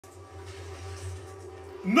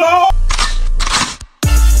No!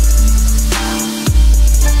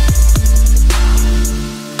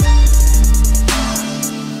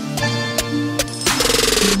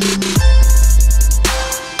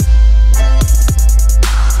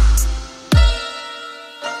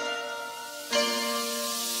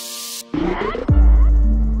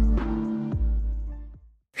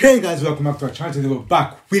 Hey guys, welcome back to our channel. Today we're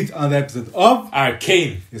back with another episode of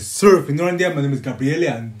Arcane. Yes sir, if you're not in there, my name is Gabriele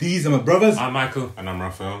and these are my brothers. I'm Michael. And I'm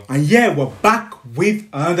Raphael. And yeah, we're back with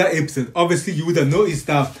another episode. Obviously, you would have noticed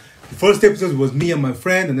that the first episode was me and my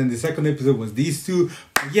friend, and then the second episode was these two.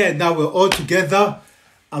 But yeah, now we're all together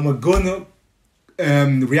and we're gonna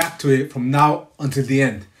react to it from now until the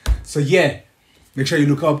end. So yeah, make sure you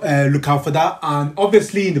look out for that. And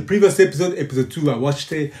obviously, in the previous episode, episode 2, I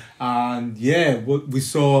watched it, and yeah, what we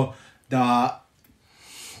saw that.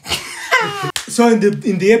 So in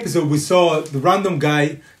the episode, we saw the random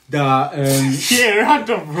guy that yeah,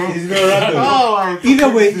 random, bro. He's not random. Oh,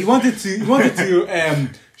 either way, he wanted to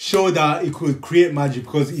show that he could create magic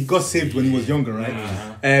because he got saved when he was younger, right?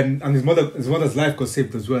 And his mother's life got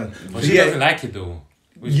saved as well. But she doesn't like it though.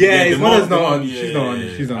 Yeah, his mother's not on. Yeah, She's not on.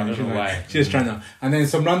 She's not on. Why. She's trying to. And then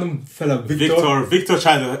some random fella, Victor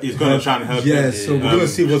is going to try and help him. Yeah, so we're going to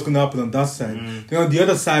see what's going to happen on that side. Then on the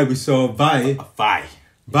other side, we saw Vi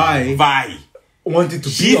wanted to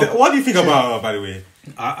be. What do you think about her, by the way?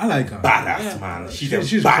 I like her. Badass, man. She's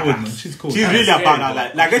badass. Cool, man. She's cool. She's really about her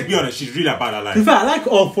life. Like, let's be honest, she's really about her life. To be fair, I like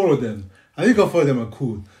all four of them. I think all four of them are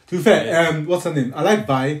cool. To be fair, what's her name? I like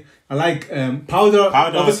Vi. I like Powder.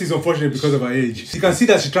 Obviously, it's unfortunate because of her age. You can see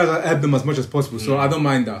that she tries to help them as much as possible, so I don't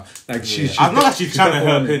mind that. Like she's I know that she's trying to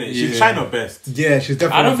help, innit? She's trying her best. Yeah, she's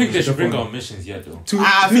definitely. I don't think they should bring her on missions yet, though.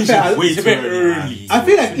 I think it's a bit early. I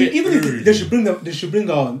feel like even if they should bring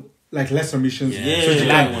her on like lesser missions,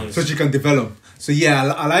 so she can develop. So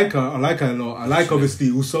yeah, I like her. I like her a lot. I like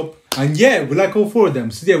obviously Usopp, and yeah, we like all four of them.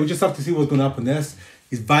 So yeah, we just have to see what's gonna happen next.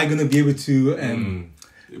 Is Vi gonna be able to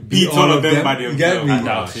beat all of them by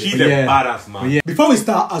themselves? She's a badass, man. Yeah. Before we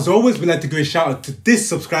start, as always, we like to give a shout out to this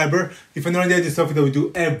subscriber. If you're not there, this is something that we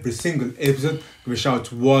do every single episode. Give a shout out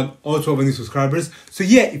to all 12 of new subscribers. So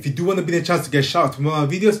yeah, if you do want to be the chance to get a shout out from all our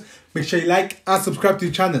videos, make sure you like and subscribe to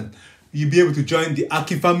the channel. You'll be able to join the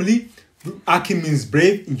Arcane family. Arcane means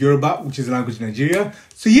brave in Yoruba, which is a language in Nigeria.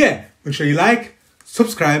 So yeah, make sure you like,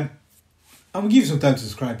 subscribe, and we'll give you some time to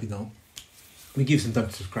subscribe, you know. We'll give you some time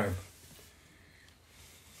to subscribe.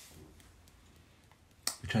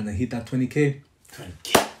 We're trying to hit that 20k.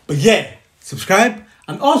 But yeah, subscribe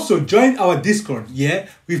and also join our Discord. Yeah,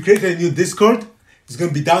 we've created a new Discord. It's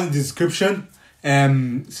going to be down in the description.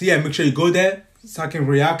 So yeah, make sure you go there. Arcane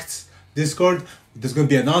Reacts Discord. There's going to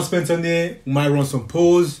be announcements on there. We might run some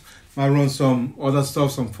polls. Might run some other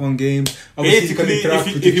stuff, some fun games. Obviously, you can interact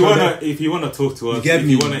with each other. If you wanna talk to us, if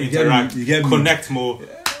you wanna interact, connect more.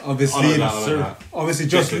 Obviously,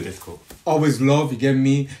 just always love. You get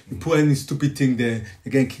me. You put any stupid thing there,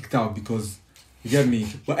 you're getting kicked out because you get me.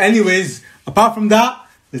 But anyways, apart from that,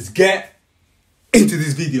 let's get into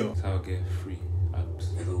this video. How to get free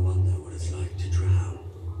apps. Ever wonder what it's like to drown?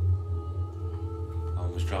 I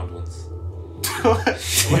almost drowned once.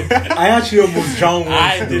 I actually almost drowned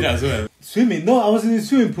once. I did as well. Swimming? No, I was in the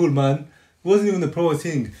swimming pool, man. It wasn't even a proper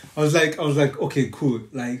thing. I was like, okay, cool.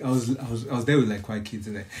 Like I was there with like quiet kids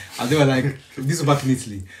in it, and they were like, this was back in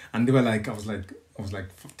Italy, and they were like, I was like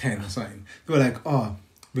 10 or something. They were like, oh,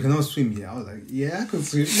 we can all swim here. I was like, yeah, I can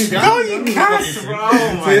swim. No, you can't, bro.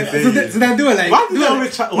 So then they were like,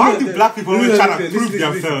 why do black people always try to prove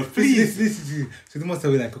themselves? Please. So they must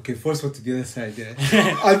have been like, okay, first one to the other side, yeah.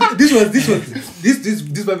 And this white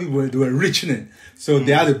people they were rich in it. So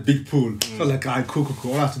they had a big pool. So I was like, alright, cool.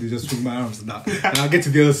 All I have to do is just swing my arms and that. And I'll get to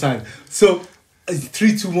the other side. So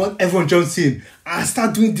 3, 2, 1, everyone jumps in. I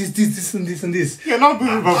start doing this and this. You're not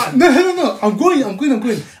doing it. No. I'm going.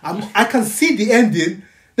 I can see the ending.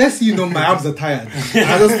 Next thing you know, my arms are tired.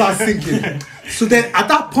 I just start sinking. So then at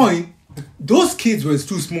that point, those kids were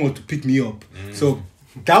too small to pick me up. So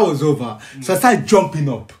that was over. So I started jumping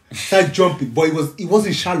up. But it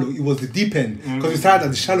wasn't shallow. It was the deep end. Because we started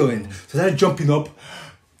at the shallow end. So I started jumping up,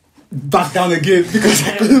 back down again because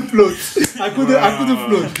I couldn't float. I couldn't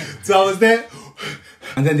float. So I was there.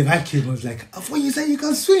 And then the white kid was like, I thought you said you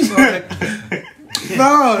can swim. I was like,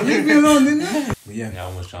 no, leave me alone, didn't you? Yeah, I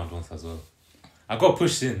almost drowned once as well. I got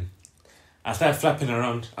pushed in. I started flapping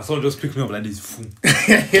around. I saw him just pick me up like this.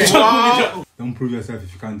 Wow. Don't prove yourself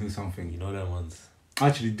if you can't do something. You know them ones.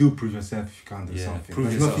 Actually, do prove yourself if you can't do something. Prove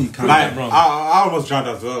There's yourself. nothing you can't Like, do. I almost drowned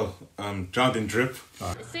as well. Drowned in drip.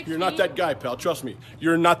 You're not that guy, pal. Trust me.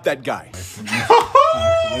 You're not that guy.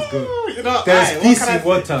 Let's go. You know, There's what peace can I in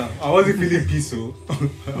water. I wasn't feeling peaceful.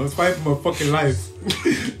 I was fighting for my fucking life.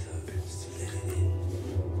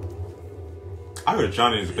 I would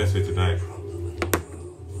drowning is the best way to die.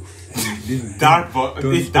 Leave- Dark, but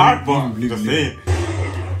don't- it's dark, don't- but leave- the leave- same.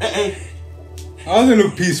 Hey, How does it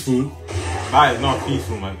look peaceful? that is not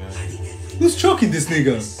peaceful, my guy. Who's choking this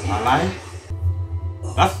nigga? I lie.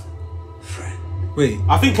 That's. Wait,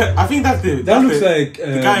 I think that's the. that looks like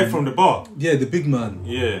the guy from the bar. yeah, the big man.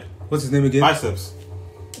 Yeah. What's his name again? Biceps.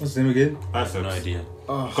 What's his name again? Biceps. No idea.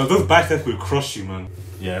 Because those biceps will crush you, man.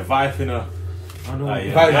 Yeah, Vi finna. I know.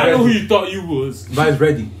 Yeah. Vice I know who ready. you thought you was. Vice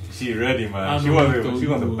ready. She ready, I man. She know wants who to. you She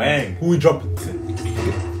wants to thought. bang. Who we drop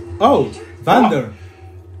it? Oh, Vander.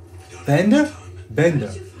 Vander?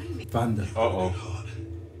 Vander. Vander. Oh.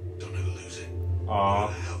 Don't ever lose it. Aw.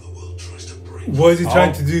 How the world tries to break. What is he trying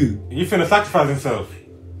Oh. to do? He finna sacrifice himself.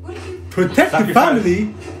 Protect the Sacrifice.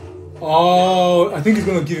 family? Oh, I think he's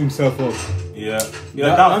gonna give himself up. Yeah. That-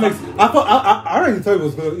 Yeah. that makes, I already thought he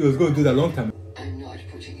was gonna do that a long time. I'm not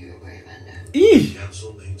putting you away, Vander. Eee!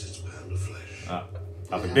 Council needs its pound of flesh.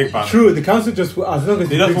 That's a big bang. True, the council just, as long as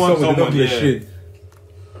They he just brings want someone, they don't someone, give a yeah. shit.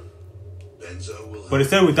 Benzo will But they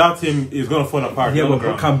said without him, he's gonna fall apart. Yeah, on the but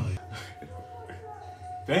ground. come.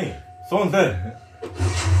 Dang. Someone's there.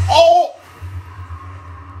 Oh!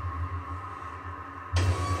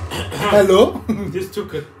 Hello? This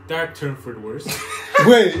took a dark turn for the worse.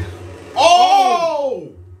 Wait.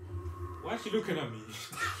 Oh! Why is she looking at me?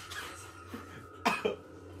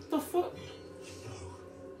 The fuck?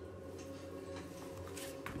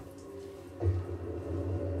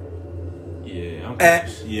 Yeah, I'm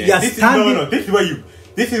confused. Yeah. You're This is, standing- no.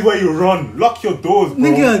 This is where you run. Lock your doors, bro.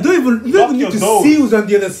 Nigga, you don't even your need to doors. see who's on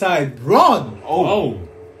the other side. Run! Oh.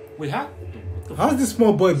 Wait, how? How's this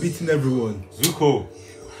small boy beating everyone? Zuko.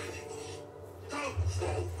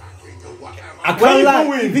 I Where can't you lie.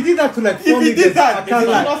 going? If he did that to like If four he did niggas, that, I did can't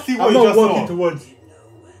you lie. not see what I'm you not just walking saw? towards.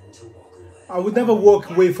 I would never walk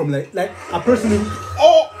away from like a person who.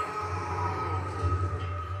 Oh!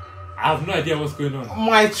 I have no idea what's going on.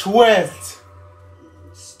 My twist.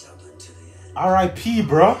 stubborn to the end. R.I.P.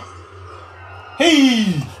 bro.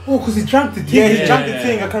 Hey! Oh, because he drank the Yeah, thing. he jumped the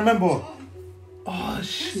thing. I can remember. Oh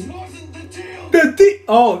shit. The thing.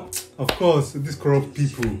 Oh, of course, these corrupt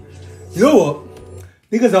people. You know what?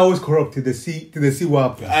 Niggas are always corrupt till they see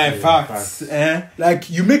what happens. Facts. Like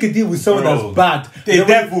you make a deal with someone Bro, that's bad. the Then when-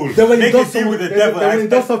 devil. Then when he Make a does deal something, with the then devil. when he I does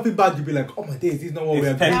expect- something bad, you be like, oh my days, this is not what we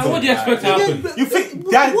are Expect doing. something. What do you expect to happen? You think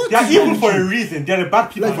they're What evil is for a wrong? reason. They're the bad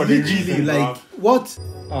people Like for the literally, reason, like bro. what?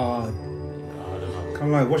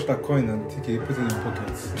 Come on, watch that coin and take it, put it in your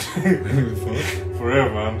pockets. For real,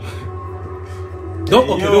 man. Don't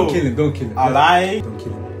Yo. kill him. Don't kill him. I lie. Don't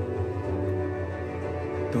kill him.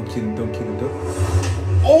 Don't kill him. Don't kill him. Don't.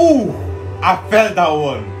 Oh! I felt that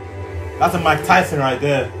one. That's a Mike Tyson right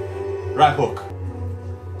there. Right hook.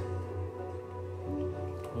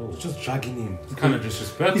 Oh, Just dragging him. it's kind of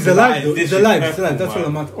disrespectful. He's alive though. This He's alive. He's disrespectful, alive. That's all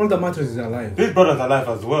that man. matters. All that matters is alive. This brother's alive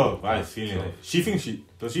as well. I ain't feeling it.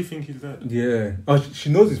 Does she think he's dead? Yeah. Oh, she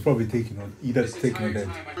knows he's probably taking on. Either taking on dead.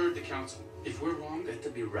 I heard the council. If we're wrong, better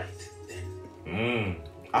be right. Then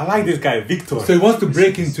I like this guy, Victor. So he wants to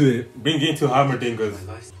break into it. Bring it into Hammerdingers.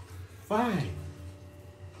 Fine.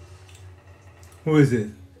 Who is it?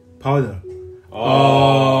 Powder.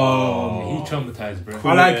 Oh. He traumatized, bro.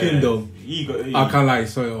 I like him though. He I can't lie.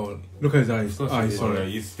 Saw it all. Look at his eyes. Of course Eyes. he Sorry.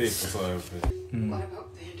 Sorry, he's safe for everything. What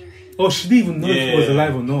about Vander? Oh, she didn't even know if he was Yeah.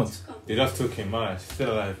 alive or not. They just took him, man. She's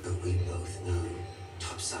still alive. But we both know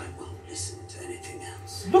Topside won't listen to anything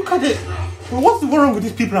else. Look at it. Bro, what's wrong with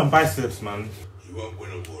these people on biceps, man? You won't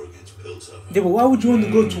win a war against Piltover. Yeah, but why would you want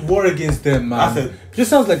to go to war against them, man? That's Just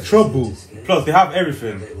sounds like trouble. Plus, they have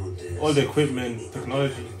everything. They won't do All the equipment,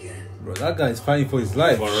 technology. again. Bro, that guy is fighting for his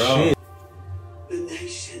life. For real. Shit. The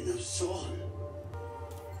nation of Zorn.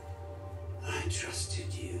 I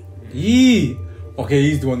trusted you. Yee. Okay,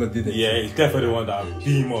 he's the one that did it. Yeah, he's definitely the one that beat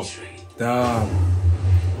him up. Betrayed. Damn.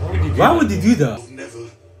 Why would he do Why that? would he do that? I've never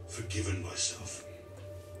forgiven myself.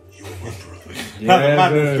 You are my brother. That's mad,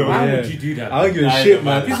 bro, though. Why yeah. would you do that? I don't give a Nah, shit,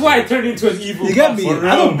 man. man. This is why I turned into an evil. You get me? For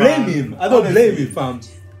I don't real, blame man. him. I don't blame Honestly. him, fam.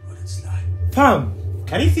 What it's like. Fam.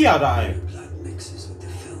 Can you see out that eye? Blood mixes with the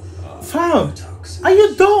filth. Fam. Toxin. Are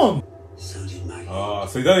you dumb? So did my Oh,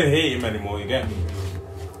 so he doesn't hate him anymore, you get me?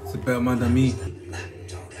 It's a better man than me.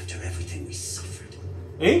 lapdog after everything we suffered.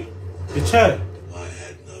 Eh? The chair. I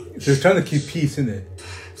had no So he's trying to keep peace, innit?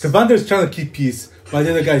 So Vander's trying to keep peace, but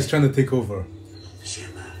the other guy is trying to take over.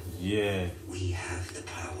 Gemma. Yeah. We have the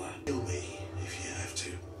power. Kill me if you have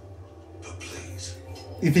to. But please.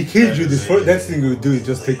 If he kills you, the next thing he'll do is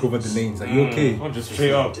just take over the lanes. Are you okay? Or just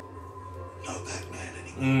Straight up. Not that man.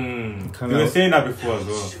 You were saying that before as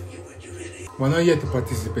well. We're not here to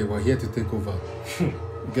participate, we're here to take over.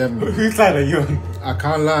 Get me? Whose side are you on? I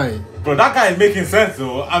can't lie. Bro, that guy is making sense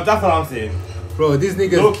though. That's what I'm saying. Bro, these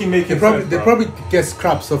niggas, Low-key making sense, they bro. probably get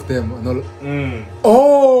scraps off them and all.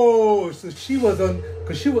 Oh, so she was on,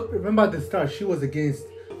 because she was, remember at the start, she was against.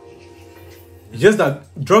 Just that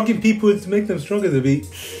drugging people to make them stronger is a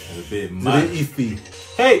bit Mad. iffy.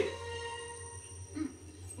 Hey!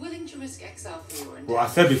 Willing to risk exile for your Bro, I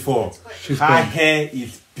said before, She's her fine. hair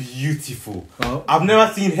is beautiful. Oh. I've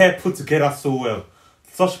never seen hair put together so well.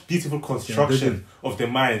 Such beautiful construction of the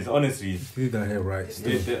minds, honestly. She did that hair right.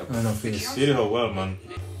 Still. On her face. She did her well, man.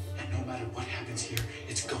 And no matter what happens here,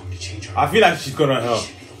 it's going to change our I feel like she's gonna help.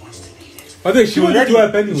 should be the ones to lead it. By the way, she wanted to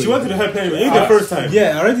help anyway. She wanted to help anyway, even the first time.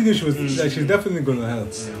 Yeah, I already knew she was. Like, she's definitely gonna help.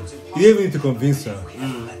 You didn't even need to convince her. We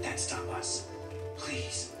never let that stop us.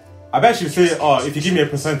 Please. I bet she'd say, oh, if you give me a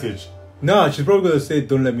percentage. No, she's probably gonna say,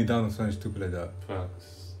 "Don't let me down" or something stupid like that.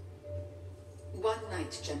 One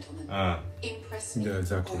night, gentlemen. Impress me, Yeah,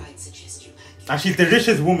 exactly. or I'd suggest you pack. And she's the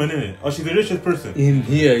richest woman, innit? Or she's the richest person. In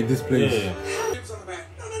here, in this place,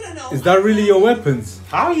 Yeah. is that really your weapons?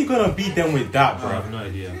 How are you gonna beat them with that, I bro? have no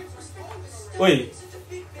idea. Wait,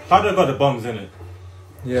 how they got the bombs in it?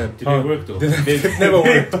 Yeah, Did they work though? It never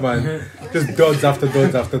worked, man. Just dots after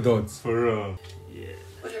dots after dots. For real.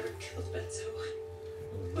 Whatever killed Benzo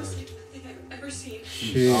was like nothing I've ever seen.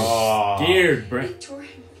 Shit. Oh. Scared, bruh. It tore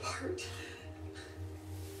him apart.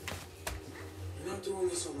 You're not doing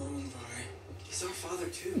this alone, Vi. He's our father,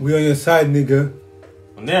 too. We on your side, nigga.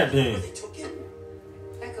 On that thing. They took him.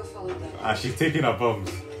 Echo followed them. And she's taking her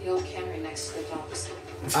bombs. The old cannery next to the docks.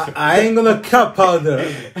 I ain't gonna cut powder.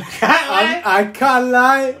 I can't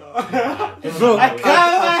lie. Bro, I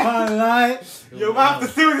can't lie. You might have to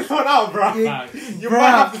sit this one out, bro. You Bruh. might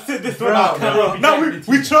have to sit this one out, bro. No,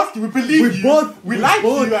 we trust you, we believe you. We like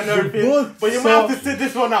you and everything. But you might have to sit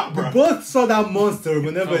this one out, We bro. both saw that monster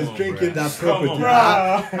whenever he's on, drinking bruh. that Come on,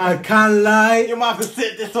 property. bruh. I can't lie. You might have to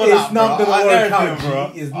sit this one out, It's not bro. gonna On work out, everything,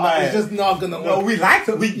 bro. It's not. It's just not gonna work. No, we like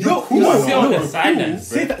it. You're cool. No, Stay on no, the silence,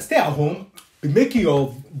 stay, bruh. stay at home, be making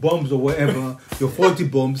your bombs or whatever, your 40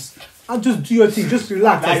 bombs, and just do your thing. Just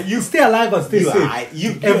relax. Like, and you- stay alive and stay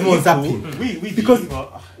safe. Everyone's happy. We Because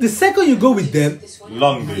the second you go with them, This one.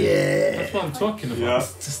 long, dude. yeah, That's what I'm talking about. Yeah.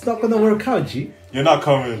 it's not gonna work out, G. You're not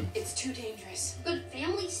coming. It's too dangerous. But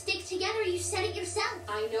families stick together, you said it yourself.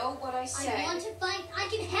 I know what I said. I want to fight, I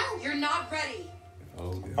can help. You're not ready.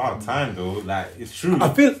 About time, though. Like, it's true. I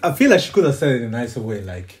feel like she could have said it in a nicer way,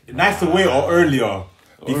 like. Nice way or earlier.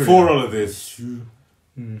 Before all of this.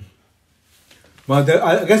 Well,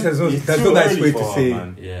 I guess there's no It's nice too early way for to her, say.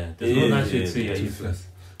 man. Yeah, there's no nice way to say Yeah, it. yeah. Useless.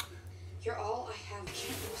 You're all I have. I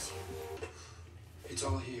can't lose you. It's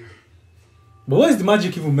all here. But what is the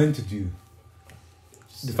magic even meant to do?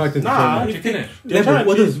 The fact that Nah, the Magic, innit? yeah, but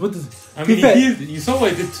what does I to mean, be fair, you saw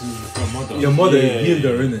what it did to your mother. your mother Yeah, healed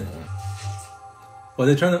her, yeah. innit? But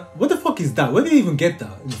they're trying to. What the fuck is that? Where did they even get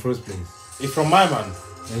that in the first place? It's from my man.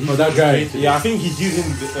 Oh, that guy. Yeah, I think he's using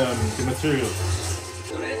the material.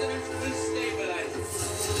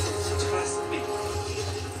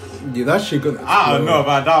 Yeah, that shit gonna. I don't know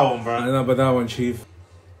about that one, I bro. don't know about that one, Chief.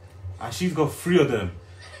 And she's got 3 of them.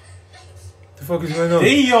 The fuck is going on?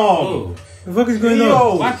 Damn! Oh, The fuck is going on?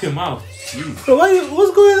 Yo! wipe your mouth. Bro,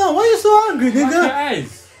 what's going on? Why are you so angry, Wipe your nigga?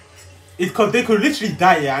 eyes. It's cause they could literally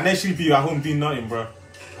die, yeah, and then she'd be at home doing nothing, bro.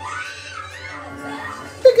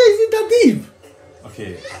 Nigga, is it that deep?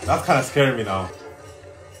 Okay, that's kind of scaring me now.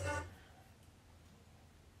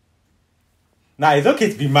 Nah, it's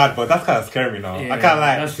okay to be mad, but that's kind of scaring me now. I Yeah, can't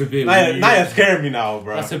lie. that's a bit now, weird. now you're scaring me now,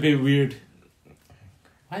 bro. That's a bit weird.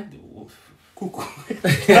 Why?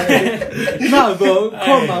 Nah, bro,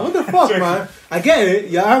 come man, what the fuck, man? I get it,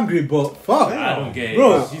 you're angry, but fuck. I don't get it.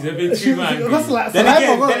 Bro, She's a bit too angry. What's like, Then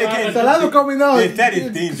again, saliva coming out. They said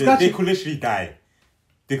it's dangerous. Scratch They it. could literally die.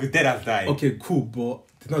 They could dead as die. Okay, cool, but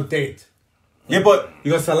they're not dead. Yeah, but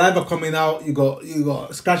You got saliva coming out. You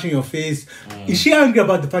got scratching your face. Is she angry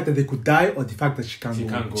about the fact that they could die, or the fact that she can't She go?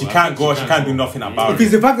 can't go. she I can't think go. She can't do nothing about If it.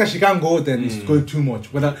 it's the fact that she can't go, then it's going too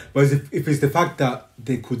much. But if it's the fact that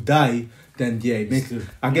they could die, then yeah, it makes. Still-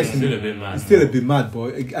 I guess it's still a bit mad, It's still man. a bit mad,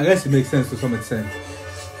 but I guess it makes sense to some extent.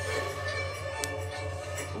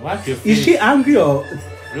 Wipe your face. Is she angry or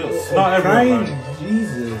It's not crying? everyone, man.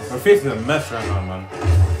 Jesus. Her face is a mess right now, man.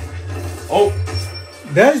 Oh,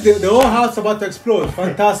 There's the whole house about to explode.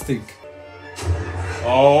 Fantastic.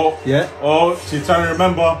 oh, Yeah, oh. She's trying to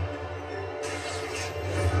remember.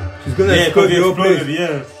 she's gonna Yeah, explode because the they whole place. exploded.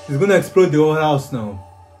 Yeah. She's gonna explode the whole house now.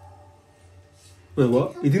 Wait,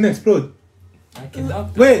 what? It didn't explode. I can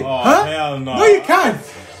help. Wait, Oh, huh? hell no. No, you can't.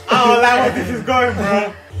 I don't like where this is going,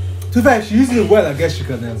 bro. To be fair, she uses it well, I guess she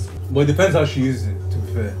can help. But it depends how she uses it, to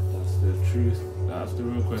be fair. That's the truth. That's the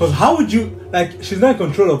real Because question. how would you, like, she's not in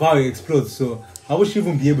control of how it explodes, so how would she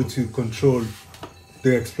even be able to control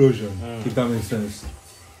the explosion, if that makes sense?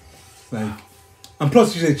 Like, and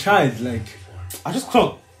plus she's a child, like. I just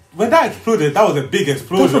thought, when that exploded, that was a big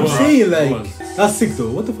explosion, That's what I'm bro. saying, like, that's sick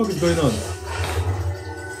though. What the fuck is going on?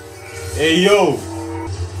 Hey, yo.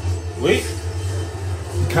 Wait.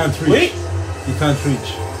 You can't reach. Wait. You can't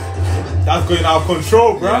reach. That's going out of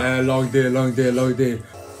control, bro. Yeah, long day, long day, long day.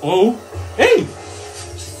 Oh. Hey.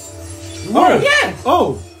 Oh, yeah.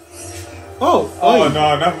 Oh. Oh. Oh,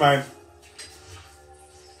 no, never mind.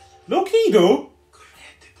 Low key, though.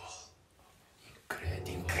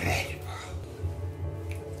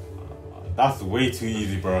 That's way too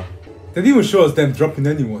easy, bro. They didn't even show us them dropping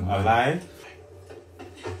anyone. A lie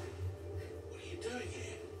What are you doing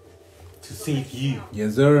here? to save you.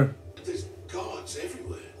 Yes, sir. There's guards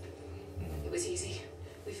everywhere. It was easy.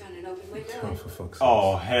 We found an open Oh, window. for fuck's sake.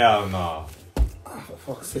 Oh, hell no. For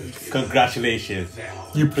fuck's sake. Congratulations.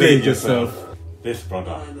 You played yourself. This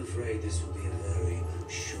brother. I'm afraid this will be a very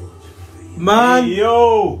short read. Man,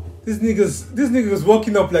 Yo. this nigga's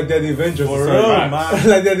walking up like they're the Avengers. For or real, something. man.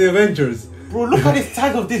 Like they're the Avengers. Bro, look at the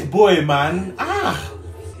size of this boy, man. Ah.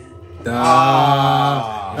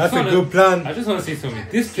 That's a good plan. I just want to say something.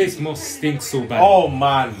 This place must stink so bad. Oh,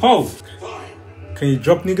 man. Oh. Can you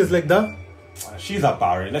drop niggas like that? She's a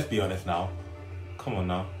Barry. Let's be honest now. Come on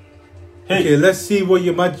now. Hey. Okay, let's see what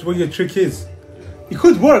your trick is. It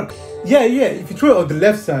could work. Yeah. If you throw it on the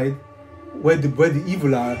left side, where the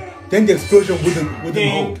evil are, then the explosion wouldn't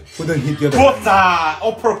hit the other. Butter.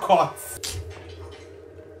 Uppercut.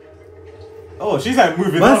 Oh, she's like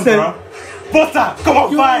moving Man on, said- bro. Butter. Come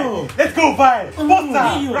on, Yo. Vi. Let's go, Vi.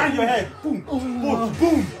 Butter. yo. Round your head. Boom. Boom.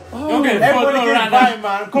 Boom. Don't get Everybody fucked get around. Vi,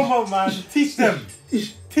 man. Come on, man. Teach them.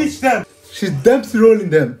 Teach them. She's Dempsey rolling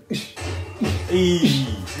them. Eee.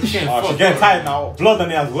 Oh, she's fucked getting up. tired now. Blood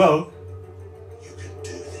on it as well. You can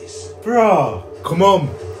do this. Bro. Come on,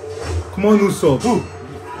 Usopp. Who?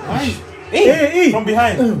 Why? Hey. From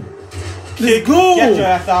behind. Let's go. Get your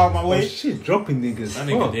ass out of my Oh way. shit, dropping niggas. That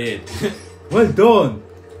nigga Fuck. dead. Well done.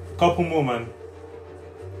 Couple more, man.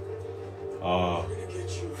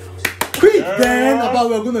 Quick then about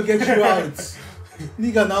we're gonna get you out.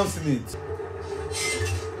 Nigga announcing it.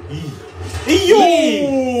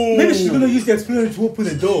 Yo! Maybe she's gonna use the explosion to open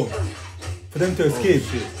the door for them to escape.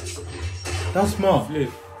 That's smart. Flip.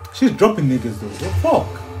 She's dropping niggas though. What the fuck?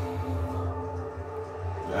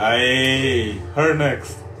 Hey, her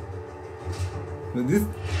next. But this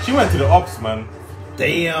She went to the ops, man.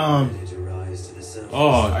 damn. To rise to the surface.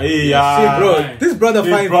 Oh. Hey, See, bro, this brother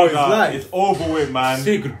This fighting for his brother life. is over with, man.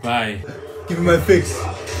 Say goodbye. Give me my fix.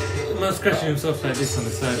 Man scratching himself like this on the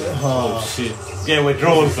side. Oh shit. Get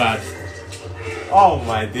withdrawn. Drones bad. Oh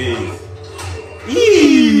my days.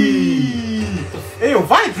 Eee. Hey, yo,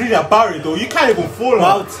 Vine's really a Barry though. You can't even fall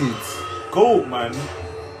About out. it. Go, man.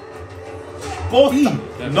 Both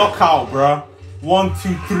knockout, bruh. 1,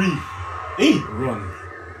 2, 3. Hey, Run.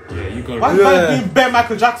 Yeah, you got why run. is Yeah. Vine being Ben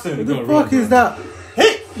Michael Jackson? What the Go, fuck run, is that?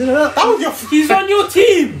 Hey, that was your. He's on your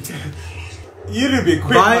team. You need to be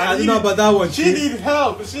quick, Vine, man. I don't know about that one, She Chief. needs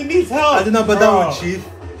help. She needs help. I don't know about that Bruh. one, Chief.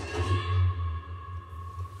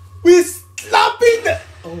 We slapping the.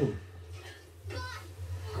 Oh.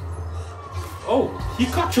 Oh, he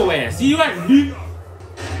caught your ass. You angry?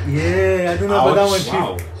 Yeah, I don't know about that one, Ouch. Chief.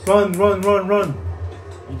 Wow. Run.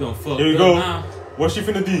 You don't fuck. Here we up go. now. What's she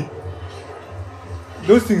finna do?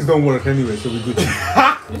 Those things don't work anyway, so we good. No,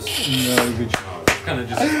 we good. Kind of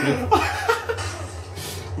just flip.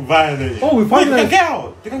 Violent. Oh, we Wait, finally- they can get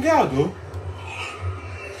out. They can get out though.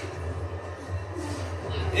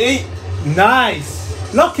 Hey,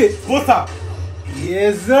 Nice. Lock it. butter.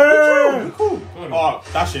 Yes, sir. Cool. Oh,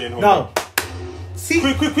 that shit ain't hold Now, on. see,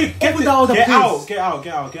 Quick. Get, Open that other get place.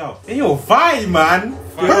 out. Get out. Hey, yo, Vi, man.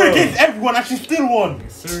 Her against everyone and she still won.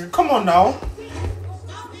 Sir. Come on now.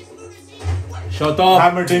 shut up.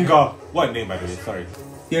 Hammerdinger. What name, by the way? Sorry.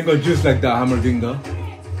 You ain't got juice like that, Hammerdinger.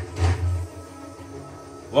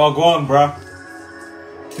 Well, go on, bruh.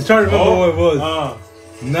 Just trying to remember what it was.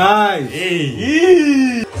 Nice.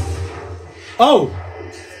 Hey. Oh.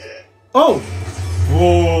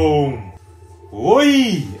 Boom.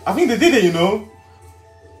 Oi. I think they did it, you know.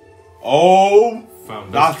 Oh.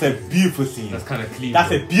 Fam, That's a beautiful scene. That's kind of clean.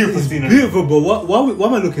 That's a bro. beautiful scene. Beautiful, but what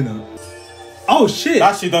am I looking at? Oh shit.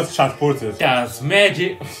 That shit does transport us. That's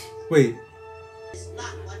magic. Wait.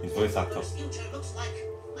 His voice actor. future looks like,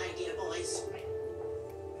 my dear boys.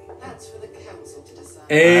 That's for the council to decide.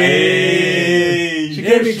 Hey. She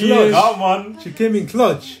There came in she clutch. is. Come on. She came in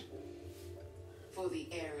clutch.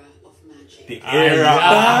 The era of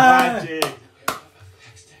magic.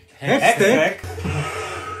 Hextech.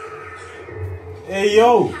 Hey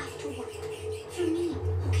yo. For me,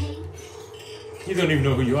 okay? You don't even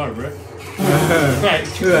know who you are, bro. Like,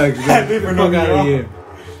 I don't even know fuck who out you of are. here.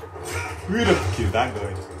 Who the fuck is that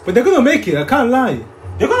guy? But they're gonna make it. I can't lie.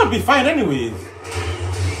 They're gonna be fine anyways.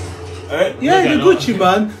 Yeah, they're they're Gucci,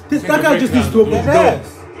 man. That guy just needs to open the door.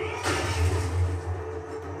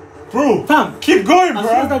 Bro, Fam, keep going, as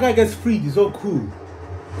soon as bro. that guy gets freed, it's all cool.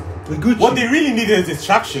 We're Gucci. What they really need is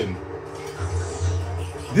distraction.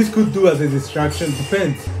 This could do as a distraction.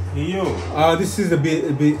 Depends. Hey, yo. This is a bit.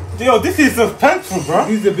 Yo, this is suspenseful, bro.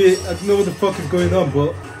 This is a bit. I don't know what the fuck is going on,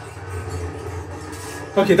 but.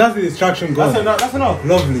 Okay, that's the distraction gone. That's enough.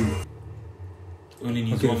 Lovely. Only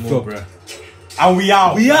needs Okay, one more, stop. bro. And we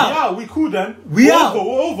out. We out. Yeah, we cool then. We out. We're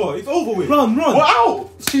over. It's over with. Run. We're out.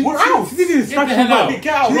 We're out. She did the distraction hell well. out.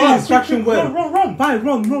 Get out. She did Run. the distraction Quick, well. Run. Bye,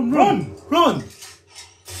 run.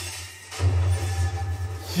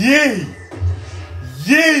 Yay.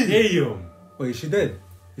 Hey, yo. Wait, is she dead?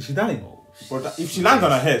 Is she dying? But if she lands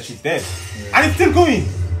on her head, she's dead. And it's still going.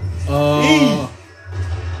 Oh.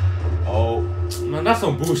 Man, that's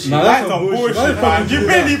some bullshit. Nah, That's some some bullshit. bullshit, Why the fuck man. would You do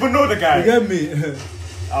barely that? even know the You guy. get me?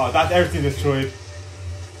 Oh, that's everything destroyed.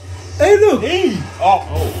 Hey, look. Hey.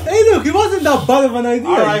 Oh. Hey, look. It wasn't that bad of an idea.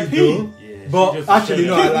 R.I.P. you know? Yeah, But she just actually,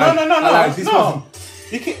 no. said I it. like. No. I like this No. one.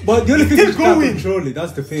 You can't. But the only It's thing is still you can't going. control it.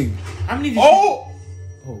 That's the thing. How many did Oh.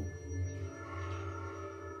 Oh.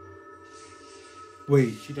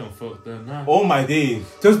 Wait. she don't fuck them now? Oh my days.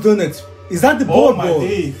 Just don't. Is that the Oh board? my Board?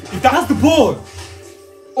 days. If That's the board.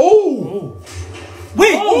 Oh.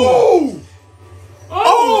 Wait. Oh.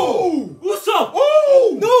 Oh! What's up?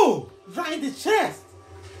 Oh. No. Right in the chest.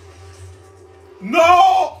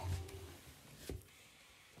 No.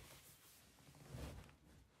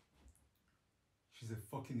 She's a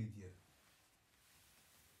fucking idiot.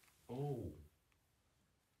 Oh.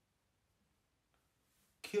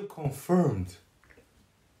 Kill confirmed.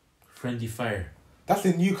 Friendly fire. That's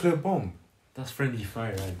a nuclear bomb. That's friendly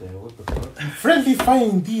fire right there. What the fuck? Friendly fire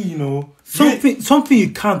indeed, you know. Something you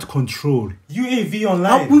can't control. UAV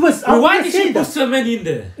online. We were Why did she saying put that. so many in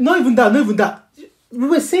there? Not even that. We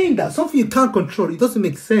were saying that something you can't control. It doesn't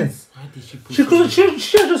make sense. Why did she put She so could many? she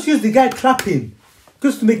should just use the guy clapping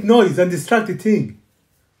just to make noise and distract the thing.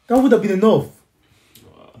 That would have been enough.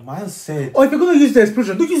 Man said. Or if you're gonna use the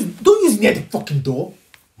explosion, don't use near the fucking door.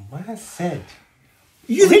 Man said.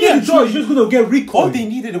 Use it near the door, you're just gonna get All recoil. they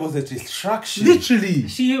needed was a distraction. Literally.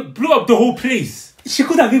 She blew up the whole place. She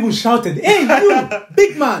could have even shouted, "Hey, you,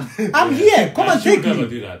 big man, I'm here. Come and she would take never me."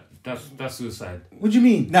 do that. That's suicide. What do you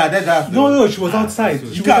mean? Nah, that's No, she was outside. that's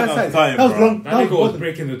She you was can't outside. outside, That was bro. wrong. That nigga was wasn't-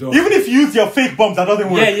 breaking the door. Even if you use your fake bombs, that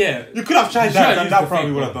doesn't work. Yeah. You could have tried You that, should and use that the probably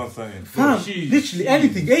fake would have bomb. done something. Fam, She- literally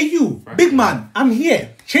anything. Hey, you, big man, I'm here.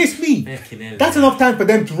 Chase me. Fucking hell. That's enough time for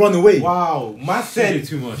them to run away. Wow, man said did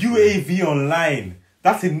too much, UAV online.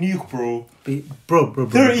 That's a nuke, bro. Bro.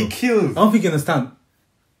 30 kills. I don't think you understand.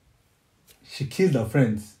 She killed her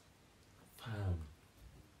friends.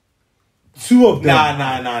 Two of them.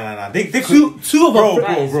 Nah. They Two of bro, her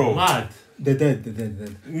friends. bro. Mad. They're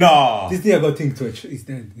dead. Nah. This thing I got think to it. He's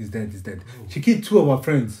dead. She killed two of her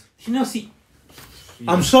friends. You know, see.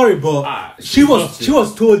 I'm sorry, but she she lost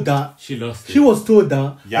was told that. She lost it. She was told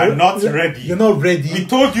that. You're not ready. You're not ready. We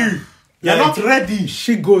told you. You're not ready.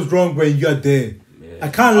 Shit goes wrong when you're there. I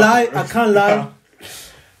can't lie.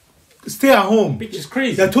 Stay at home. Bitch is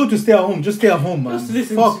crazy. They're told to stay at home. Just stay at home, man. Just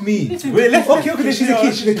listen Fuck to- me. listen Wait, let's Okay. She's a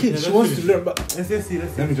kid. She's a kid. She let's wants to finish. learn. But Let's see.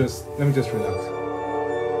 let me just relax.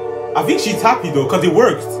 I think she's happy though, because it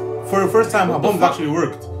worked. For the first time, her bombs fuck? actually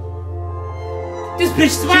worked. This bitch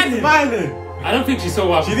smiling. She's smiling. I don't think she saw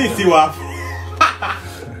what She didn't see what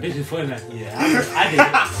happened. Bitch is funny like, yeah, I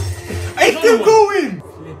did. It's still going.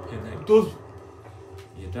 Flipping like, Those.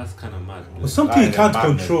 yeah, that's kind of mad. But something you That is can't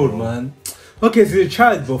madness, control, bro. man. Okay, it's a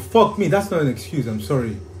child, but fuck me. That's not an excuse. I'm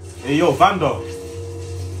sorry. Hey yo, Vander.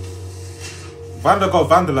 Vander got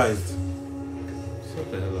vandalized.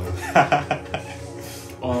 What the hell?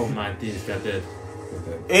 Oh my days, they're dead.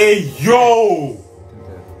 Hey yo.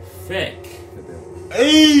 Fake.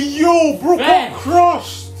 Hey yo, bro, Bang. got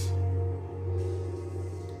crushed.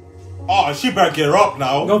 Oh, she better get up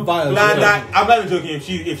now. Not violent. Nah, I'm not even joking.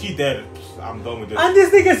 If she dead, I'm done with this. And this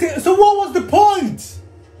nigga said, so what was the point?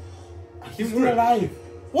 He's still alive.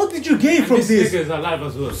 What did you gain And from this this? nigga is alive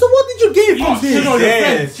as well. So what did you gain from She's this? your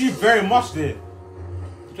dead. friends. She's very much dead.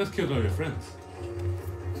 You just killed all your friends.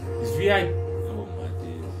 It's VI. Oh my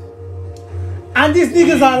days. And these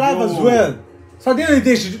niggas are alive Yo. as well. So at the end of the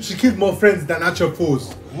day, she killed more friends than actual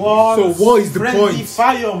foes. What? So what is the Friendly point?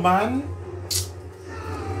 fire, man.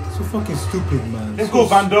 So So fucking stupid, man. Let's go,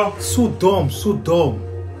 Vander. So dumb, so dumb.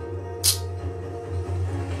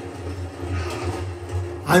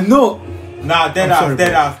 I know. Nah, dead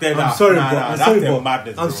ass. I'm sorry, Nah, but nah, I'm that's sorry, them but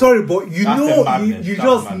madness, I'm bro. sorry, but you That's know, them madness, you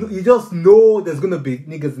that's madness. you just know there's gonna be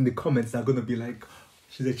niggas in the comments that are gonna be like,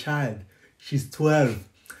 she's a child, she's 12.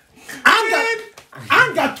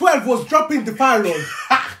 Anga 12 was dropping the fire rod.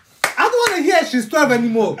 I don't want to hear she's 12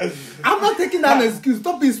 anymore. I'm not taking that as excuse.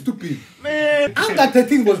 Stop being stupid. Man. Anga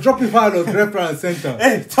 13 was dropping fire rods left, right, and center.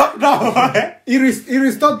 Hey, talk now, man. It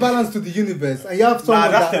restored balance to the universe, and you have Nah,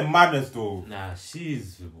 someone that's that. the madness, though. Nah,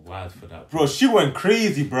 she's wild for that. Bro, she went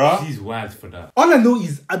crazy, bro. She's wild for that. All I know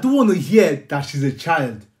is I don't want to hear that she's a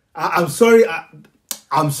child. I'm sorry.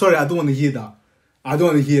 I'm sorry. I don't want to hear that. I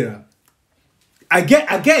don't want to hear that. I get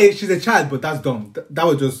it. She's a child, but that's dumb. That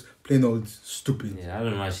was just plain old stupid. Yeah, I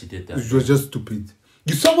don't know why she did that. It was just stupid.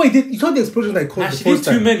 You saw what he did. You saw the explosion that caused Nah, the she did first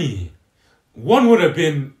too time. many. One would have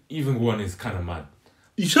been, even one is kind of mad.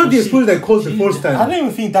 You saw the explosion that caused the first I time. don't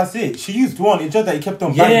even think that's it. She used one. It's just that it kept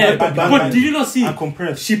on Yeah, bang. but did you not see? And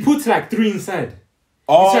compressed. She put like 3 inside.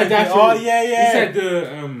 Oh, Inside the yeah, actual- oh, yeah.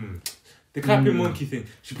 Inside the clapping monkey thing.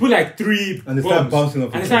 She put like 3 And they bombs. started bouncing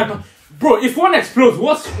off And each it started other. bro, if one explodes,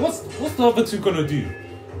 what's the other two gonna do?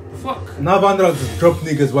 Fuck. Now Vander has to drop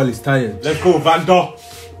niggas while he's tired. Let's go, Vander.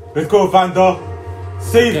 Let's go, Vander.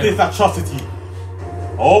 Save Yeah. this atrocity.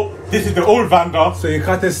 Oh, this is the old Vander. So you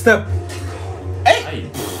can't step. Hey.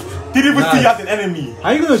 Didn't even Nice. see you as an enemy.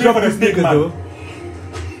 How you gonna Shame drop for the this big nigga man. though?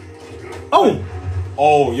 Oh!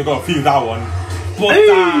 Oh, you're gonna feel that one.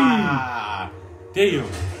 Butter. Damn.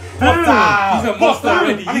 Butter. He's a monster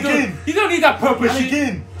already. And again. He don't need that purple And shit.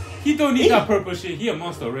 again. He don't need that purple shit. He a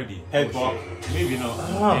monster already. Headbutt. Oh, shit. Maybe not.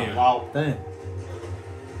 Damn. Wow. Damn.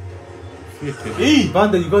 Flipping. Hey.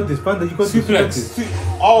 Vander, you got this. Vander, you got this. You got Suplex. this.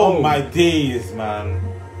 Oh, Oh. my days, man.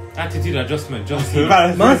 Attitude adjustment. Just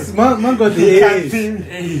Man got the He can't A. see.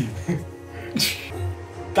 Hey.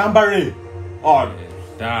 Gambare. Oh,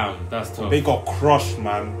 Damn, that's tough. they got crushed,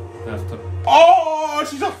 man. That's tough. Oh,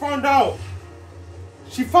 she just found out.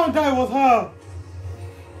 She found out it was her.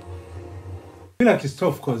 I feel like it's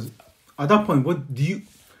tough because at that point, what do you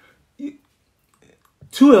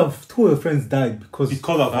two of your friends died because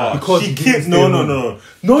Because of her. because She you killed. didn't No, stay no, home. no.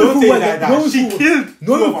 Knowing Don't full say well like that- that. She killed.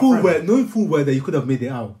 knowing full friends. well, knowing full well that you could have made it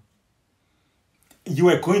out. You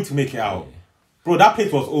were going to make it out. Bro, that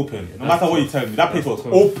place was open. No matter what you tell me, that place was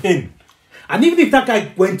tough. open. And even if that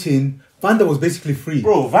guy went in, Vander was basically free.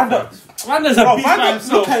 Bro, Vander. Vander's a Bro, beast by Vander,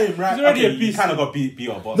 himself. look at him, right? He's already Okay, a he beast. kind of got beat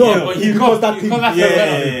up. But No, Yeah, still. but he- he because got that he thing- got that Yeah, level,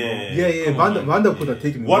 yeah, bro. yeah. Yeah. Vander could have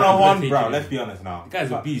taken him. One-on-one, Vander bro. taking Let's it. be honest now. The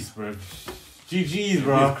guy's a beast, bro. GG's, He's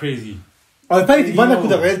bro. crazy. Or if anything, Vander Yo.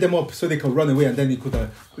 could have held them up so they could run away and then he could have,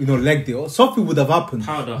 legged it. Or something would have happened.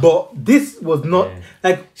 Powder. But this was not Yeah.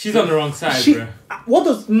 like She's on the wrong side, she. bro. What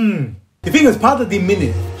does? The thing is, Powder didn't mean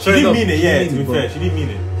it. She Fair didn't enough, mean it, she yeah, didn't to be but fair. She didn't mean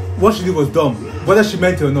it. What she did was dumb. Whether she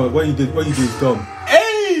meant it or not, what you do is dumb.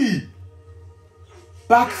 Hey!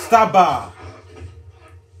 Backstabber.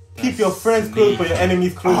 Keep your friends close, but your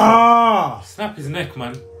enemies closer. Ah, Snap his neck,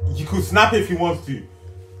 man. You could snap it if he wants to.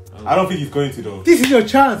 I don't think he's going to though. this is your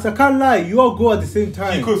chance. I can't lie. You all go at the same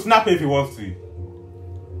time. He could snap it if he wants to.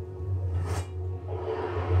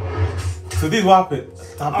 So this is what happened.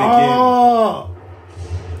 Stab again. Ah,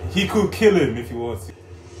 He could kill him if he wants to.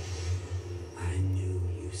 I knew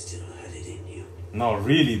you still had it in you. Not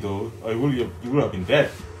really though. Or you would have been dead.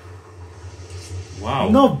 Wow.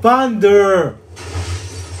 no Vander.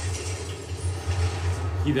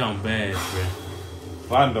 He down bad, bro.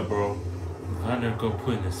 Vander, bro. Vander got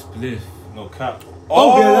put in a spliff. No cap.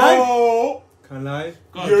 Oh, we're Oh! Can't lie.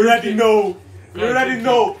 God, You drink already it. know. You God, already drink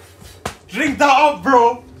know. Drink that up,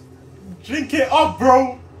 bro. Drink it up,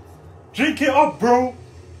 bro. Drink it up, bro.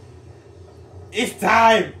 It's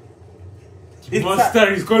time. It's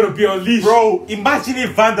Monster is gonna be unleashed. Bro, imagine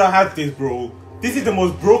if Vander had this, bro. This is the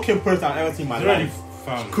most broken person I've ever seen in my He's already life.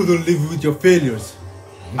 found. Couldn't live with your failures.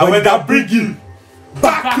 And when that bring you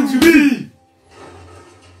back to me.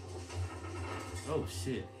 Oh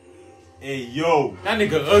shit. Hey, yo. That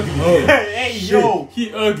nigga ugly. Oh. Yeah. Hey, yo.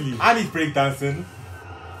 He ugly. And he's breakdancing.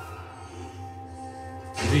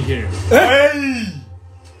 You didn't hear him. Hey.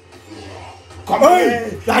 Come Hey,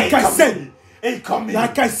 here. like Hey, I come said. here. Hey, come here.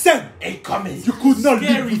 Like I said, Hey, come here. you could not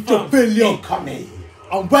Scary live with your fam. failure. Hey, come here.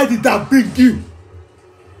 And where did that bring you?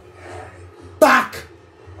 Back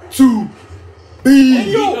to be. Hey,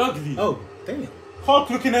 He yo. ugly. Oh, damn. Hulk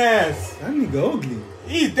looking ass. That nigga ugly.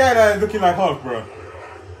 He's dead ass looking like Hulk, bro.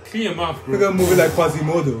 Clean your mouth, Look bro. at moving like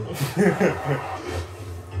Quasimodo.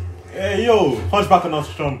 Hey, yo. Hunchback on us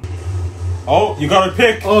strong. Oh, you gotta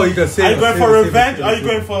pick. Oh, you can save. Are you going for revenge? Are you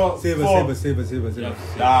going for Save her.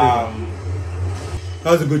 Damn.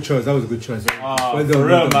 That was a good choice. Oh, Well done, for well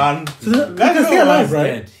real, done. man. So he Let's can go, stay man. alive, He's right?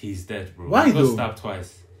 dead. He's dead, bro. Why He got though? stabbed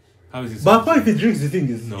twice. How is he? But apart if he drinks, the thing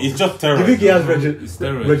is, It's just do terror. you think he has It's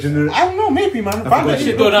steroids. regeneration? I don't know, maybe, man. forgot Shit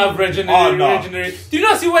it. don't have regenerate. Oh, no. Do you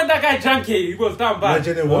not see when that guy drank it? He goes down bad.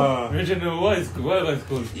 Regenerate what? Regenerate, whatever it's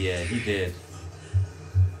called. Yeah, he did.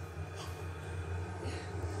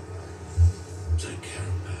 Take care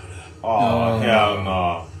of powder. Oh, hell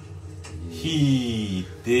no. He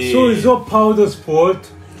did. So it's all Powder's fault.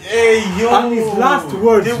 Hey, yo. And his last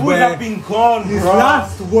words they would were- have been gone, His bro.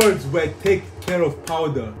 last words were "take care of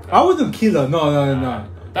Powder." I wouldn't kill her. No.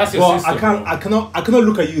 That's your Well, sister. I cannot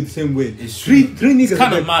look at you the same way. It's Three true. niggas It's kinda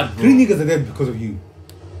are dead. mad, bro. 3 niggas are dead because of you.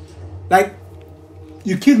 Like,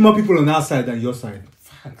 you killed more people on our side than your side,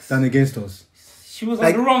 than against us. She was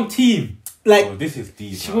Like- on the wrong team. Like, Oh, this is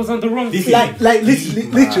deep. She was on the wrong This team. is-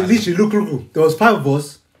 literally, look. There was 5 of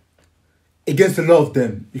us against a lot of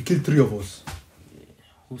them. You killed 3 of us.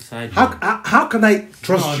 Whose side? How can I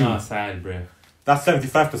trust on you? our side, bro. That's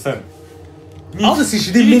 75%. Honestly, she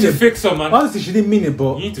You didn't need mean to it. fix her, man. Honestly, she didn't mean it,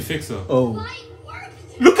 but You need to fix her. oh,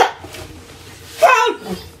 Look at. Help!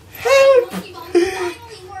 Help!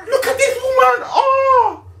 Look at this woman!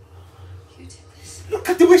 Oh! You did this. Look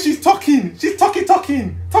at the way she's talking. She's talking.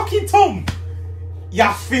 Talking, Tom.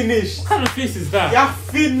 You're finished. What kind of face is that? You're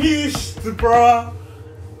finished, bruh.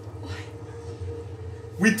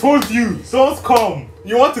 We told you. Don't come.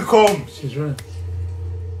 You want to come. she's right.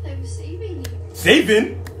 I was saving you.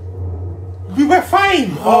 Saving? We were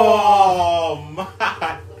fine. Oh, man.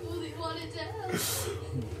 I only wanted to help.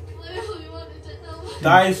 I only wanted to help.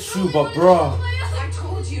 That is true, but bruh. I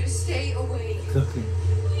told you to stay away. Exactly.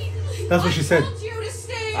 That's what she said. I told you to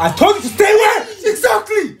stay I told you to stay away.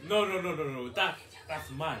 Exactly. No. That's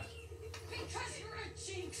mad. Because you're a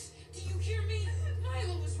jinx. Do you hear me?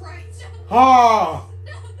 Milo was right. Ah,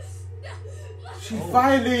 she's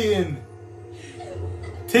violating.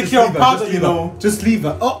 Take Just care of leave her, powder, just you leave her. know. Just leave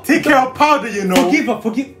her. Oh, Take care of powder, you know. forgive her. I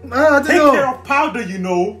don't Take know. care of powder, you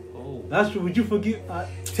know. Oh. That's true. Would you forgive?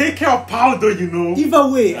 Take care of powder, you know. Either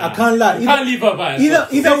way, I can't lie. You can't leave her by Either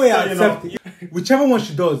herself. either way, I Sister, you know. accept it. Whichever one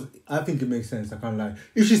she does, I think it makes sense. I can't lie.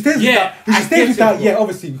 If she stays Yeah, with her, if I she stays get with it, her, bro. yeah,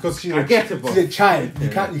 obviously because she's I get it, bro. she's a child. You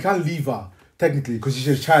can't leave her technically because she's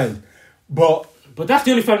a child. But But that's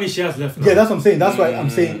the only family she has left now. yeah, that's what I'm saying. That's why I'm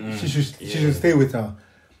saying she should stay with her.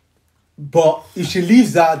 But if she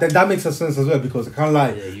leaves her, then that makes sense as well because I can't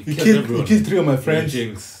lie. Yeah, you killed everyone. 3 of my You're a friends,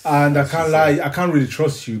 jinx. and I can't lie. I can't really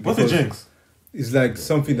trust you. What's a because jinx? It's like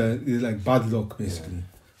something that is like bad luck, basically.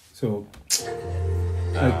 So,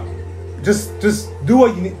 like, just do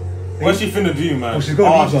what you need. What's she finna do, man? Oh, she's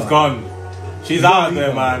gonna leave she's her. gone. She's gonna out leave there,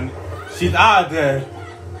 her. man. She's out there.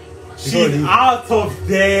 She's gonna She's leave. out of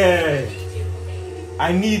there.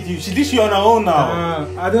 I need you. She on her own now.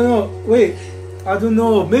 I don't know. Wait, I don't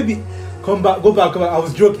know. Maybe come back. I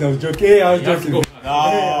was joking. Hey, I was You have to joking. go. No,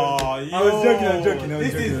 I was joking.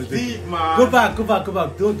 This is deep, man. Go back. Don't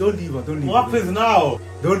leave her. Don't leave What her. happens now?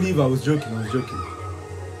 Don't leave her. I was joking.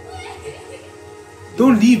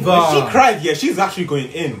 Don't leave her. When she cried, yeah, she's actually going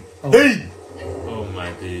in. Oh. Hey, Oh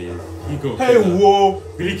my days. He go. hey, kill her. whoa,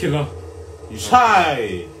 Really kill her.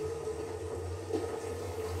 chai.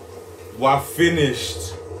 We're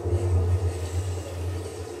finished.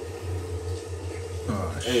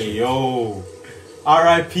 Hey, yo.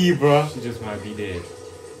 R.I.P., bro. She just might be dead.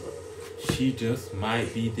 She just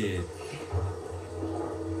might be dead.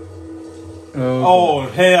 Oh,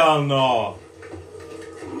 hell no.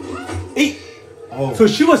 Hey. Oh. So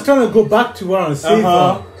she was trying to go back to her and save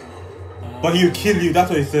her. But he'll kill you, that's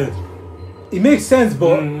what he said. It makes sense,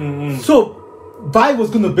 but so Vi was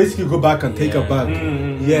gonna basically go back and take her Yeah. back.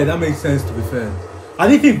 Yeah, that makes sense to be fair. I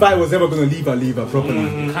didn't think Vi was ever gonna leave her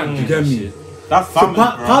properly. You can't You do get that me? shit. That's So family, bro.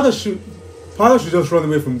 Father should just run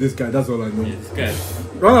away from this guy. That's all I know. Yeah, this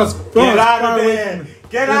guy. Run as Get out far of away there! from-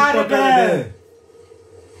 Get the out of fuck there!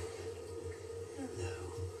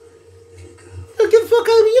 Look, get the fuck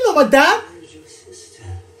out of me! You know my dad. Where's your sister?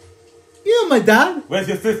 You know my dad. Where's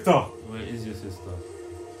your sister? Where is your sister?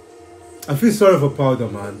 I feel sorry for Powder,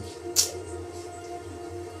 man.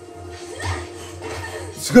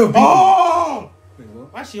 She's gonna be. Oh!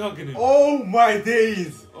 Why is she hugging him? Oh my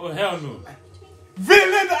days! Oh hell no.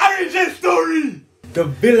 Villain origin story! The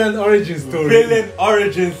villain origin story. Villain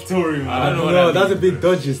origin story, man. I don't know what No, that that's a means. bit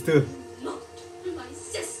dodgy still. Not my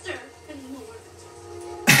sister anymore.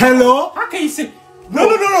 Hello? How can you say? No,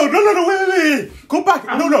 wait. Go back.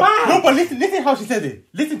 No, but listen how she said it.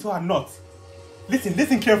 Listen to her not.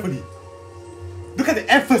 Listen carefully. Look at the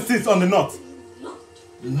emphasis on the not.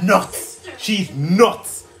 Not Not. sister. She's not.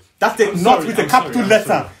 That's a not with a capital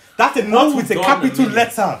letter. That's a not with a capital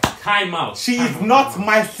letter. Time out. She is not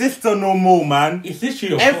my sister no more, man. It's literally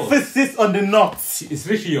your fault. Emphasis on the not. It's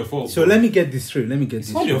literally your fault. So let me get this straight.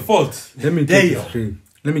 It's not your fault. Let me get this straight.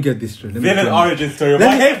 Let me get this straight. Villain origin story.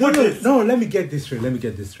 Let Let me get this straight. Let me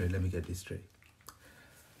get this straight. Let me get this straight.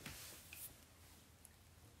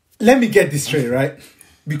 Let me get this straight, right?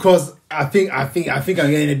 Because I think I'm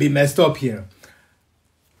getting a bit messed up here.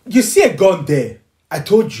 You see a gun there. I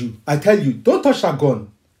tell you, don't touch that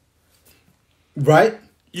gun. Right?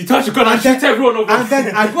 You touch the gun and shoot everyone over. And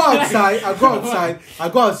then I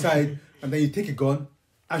go outside, and then you take a gun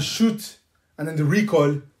and shoot, and then the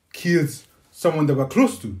recoil kills someone that we're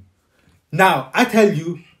close to. Now, I tell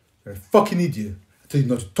you, you're a fucking idiot. I tell you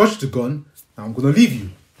not to touch the gun, and I'm gonna leave you.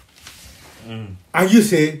 And you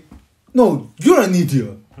say, no, you're an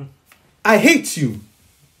idiot. I hate you.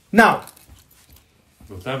 Now,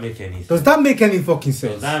 does that make any sense? does that make any fucking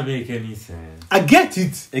sense? Does that make any sense? I get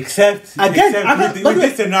it. Except with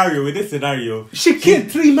this scenario, She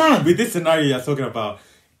killed 3 men. with this scenario you're talking about,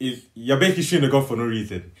 is you're basically shooting the gun for no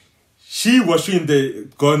reason. She was shooting the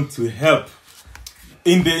gun to help,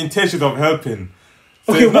 in the intention of helping.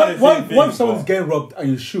 So Okay, it's not the same what thing, if someone's getting robbed and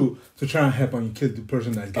you shoot to try and help and you kill the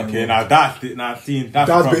person that's getting Okay, robbed? now that's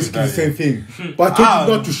Basically the same thing. But I told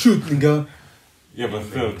you not to shoot, nigga. Yeah, but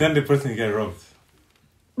still, then the person get robbed.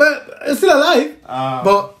 But it's still alive.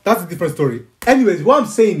 But that's a different story. Anyways, what I'm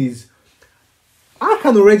saying is, I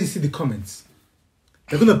can already see the comments.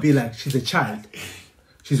 They're gonna be like, she's a child.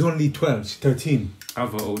 She's only 12, she's 13.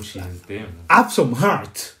 Have an old cheese, damn. Have some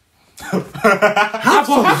heart. Have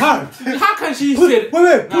some heart. How can she Put say?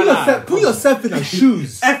 put yourself in her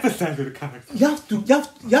shoes. Emphasize with the character. You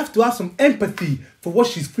have to have some empathy for what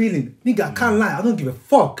she's feeling. Nigga, I can't lie. I don't give a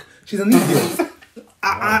fuck. She's an idiot.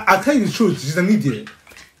 I'll tell you the truth. She's an idiot.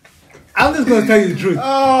 I'm just gonna tell you the truth.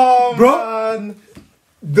 Oh, Bro, man.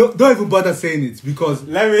 Don't even bother saying it because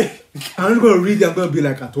I'm just gonna read it. I'm gonna be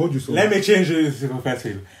like, I told you so. Let me change it into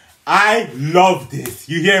perspective. I love this.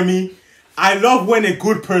 You hear me? I love when a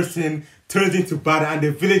good person turns into bad and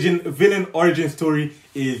the villain origin story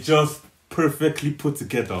is just perfectly put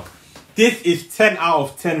together. This is 10 out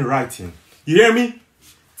of 10 writing. You hear me?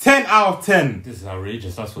 10 out of 10. This is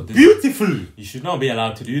outrageous. That's what this Beautiful. is. You should not be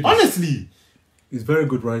allowed to do this. Honestly. It's very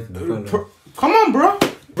good writing. I can't lie. Come on, bro.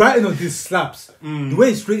 Writing on this slaps. The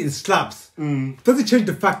way it's written slaps. Doesn't change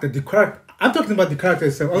the fact that the character. I'm talking about the character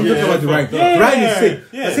itself. I'm talking about the writing. The writing is sick.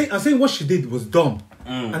 Yeah. I'm saying what she did was dumb.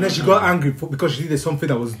 And then she got angry because she did something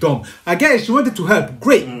that was dumb. Again, she wanted to help.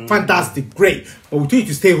 Great. Fantastic. Great. But we told you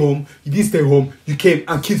to stay home. You didn't stay home. You came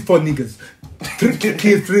and killed 4 niggas. Killed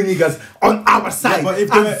 3 niggas on our side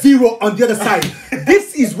and 0 on the other side.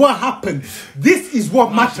 This is what happened. This is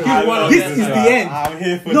what matters. This is the end. I'm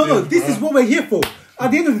here for No, this is what we're here for. At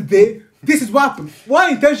the end of the day, this is what happened.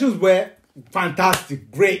 What intentions were fantastic,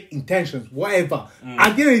 great intentions, whatever.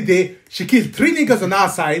 At the end of the day, she killed 3 niggas on our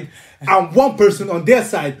side and 1 person on their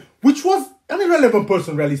side, which was an irrelevant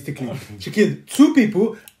person realistically. She killed 2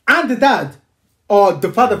 people and the dad or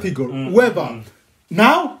the father figure, whoever.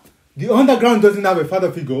 Now, the underground doesn't have a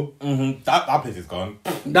father figure. That place is gone.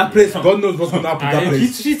 That place, God knows what's going to happen to that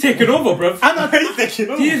place. She's taking over, bro. He's taking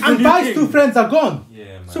over. And Bai's 2 friends are gone. Yeah,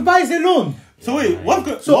 man. So Bai's alone. So wait,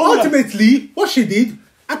 So ultimately, what she did,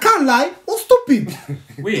 I can't lie, was stupid.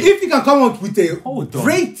 Wait. If you can come up with a Hold on.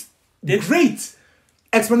 great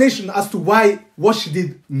explanation as to why what she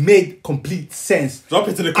did made complete sense, Drop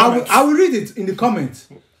it to the comments. I will read it in the comments.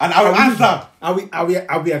 And I will answer.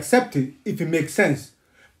 I will accept it if it makes sense.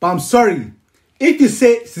 But I'm sorry, if you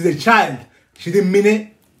say she's a child, she didn't mean it,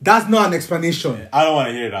 that's not an explanation. I don't want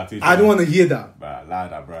to hear that. Too, I don't want to hear that. Bruh, lie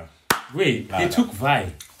that, bro. Wait, they took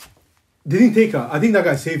Vi. They didn't take her. I think that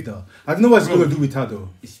guy saved her. I don't know what he's going to do with her though.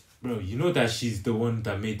 Bro, you know that she's the one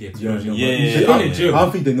that made the explosion. Yeah. She's going to jail. I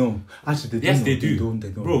don't think they know. Actually, they Yes, don't they know. do. They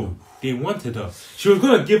don't. Bro, they wanted her. She was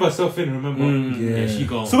going to give herself in, remember? Yeah, she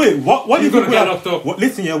gone. So wait, what do you She's think gonna would get have? locked up.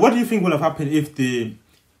 Listen, yeah. What do you think would have happened if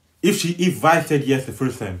Vi said yes the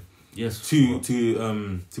first time Yes.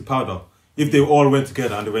 to Powder? If they all went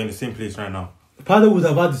together and they were in the same place right now. Father would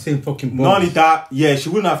have had the same fucking bomb. Not only that, yeah, she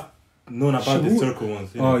wouldn't have known about She the would- circle ones.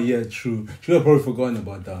 You Oh know? yeah, true. She would have probably forgotten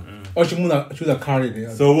about that. Or she would have carried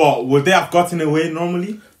it. So what? Would they have gotten away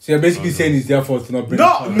normally? So you're basically saying it's their fault to not bring No.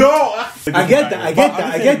 I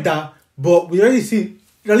get that. But we already see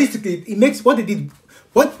realistically it makes what they did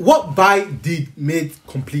what Bai did made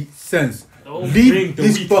complete sense. Don't Leave bring the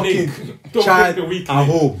this weak fucking link. Don't child bring the weak at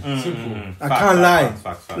link. home. Simple. I can't lie.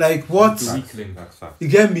 Facts. Like what? The weak link. You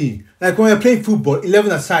get me? Like when you're playing football,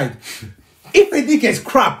 11 aside. If a nigga is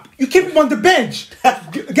crap, you keep him on the bench.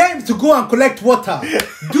 Get him to go and collect water.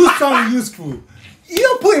 Do something useful. You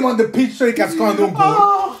don't put him on the pitch so he can score no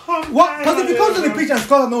goal. What? Because if he comes to the pitch and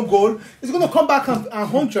scores no goal, he's gonna come back and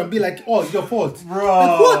haunt you and be like, "Oh, it's your fault." Bro.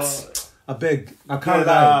 Like what? I beg. I can't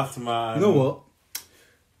lie. Man. You know what?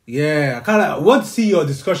 Yeah, I can't lie. I want to see your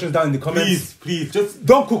discussions down in the comments. Please, just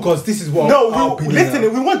don't cook us. This is what. No, listen.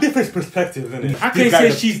 We want different perspectives, isn't it? I can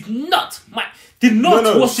say she's not. The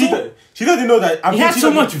nut was so. She doesn't know that. He had so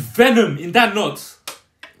much venom in that nut.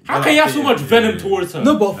 How can you have so much venom towards her?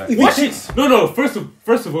 No, but if what no.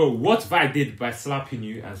 First of all, what Vi did by slapping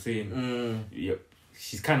you and saying, yeah,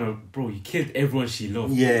 she's kind of, bro, you killed everyone she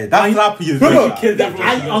loved. Yeah, that slap is. Bro, you killed everyone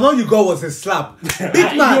she loved. I know you got was a slap.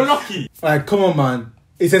 Big man, you're lucky. Like, come on, man,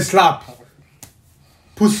 it's a slap.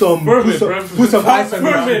 Put some ice on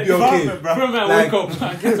it. Be okay. Bro, man, wake up,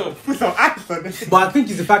 man. Get up. Put some ice on it. But I think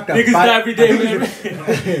it's the fact that niggas die every day.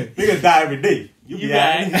 Niggas die every day. You be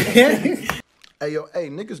alright. Hey, yo, hey,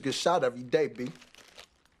 niggas get shot every day, B.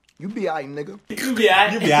 You be alright, nigga. You be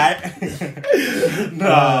alright. You be alright.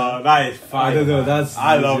 No, that is fine. I don't know. That's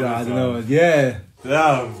I love this. I don't know. Yeah.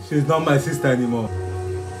 Damn. She's not my sister anymore.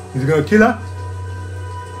 Is he gonna kill her?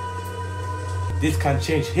 This can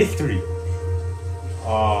change history.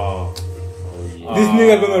 Oh. This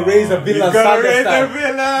nigga gonna raise a Vinland Saga style.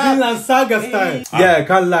 Vinland Saga style. Yeah, I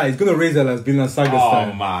can't lie. He's gonna raise her as Vinland Saga style.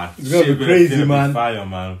 Oh man, it's gonna be crazy, man. Fire,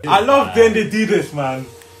 man. I love when they do this, man.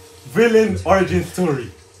 Villain origin story,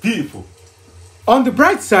 beautiful. On the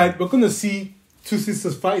bright side, we're gonna see two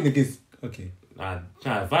sisters fighting against. Okay.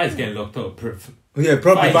 Vi's getting locked up. Yeah,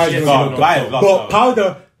 probably Vi's getting locked up. But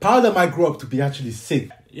up. Powder might grow up to be actually sick.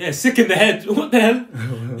 Yeah, sick in the head. What the hell? I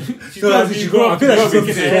feel like she's gonna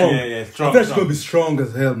be strong. Yeah, strong. I feel like she's gonna be strong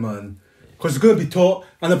as hell, man. Because she's gonna be taught,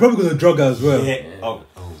 and they're probably gonna drug her as well. Yeah. Well,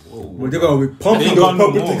 they're gonna be pumping those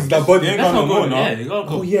proper things in their body. That's not good, yeah, they gotta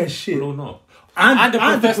go. Oh yeah, shit. No. And the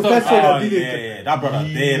professor that did it. Yeah, that brother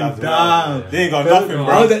dead as well. They ain't got nothing,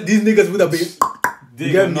 bro. These niggas would have been.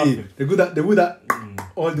 You get me? Nothing. They would have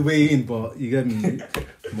all the way in, but you get me.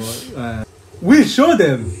 But we'll show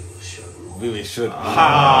them. We should.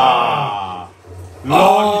 Long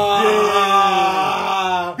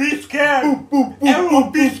day. Be scared.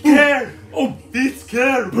 Everyone be scared. Oh, be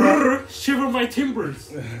scared, bro. Shiver my timbers.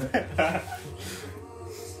 Yeah,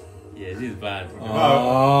 this is bad.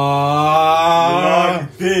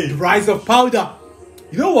 The rise of Powder.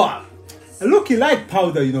 You know what? I look, like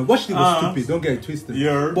Powder, you know. What she was stupid. Don't get it twisted.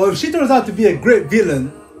 Yeah. But if she turns out to be a great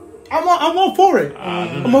villain, I'm all for it.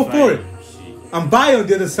 I'm all for it. And Vi on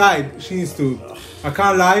the other side, she needs to. I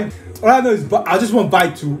can't lie. All I know is, I just want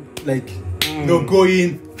Vi to go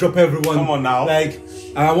in, drop everyone. Come on now.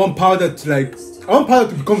 I want Powder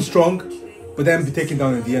to become strong, but then be taken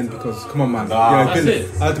down at the end because come on, man, you're a villain.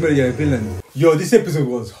 Ultimately, you're a villain. Yo, this episode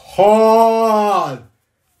was hard.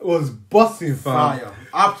 It was busting, fam. Fire.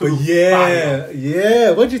 Absolutely.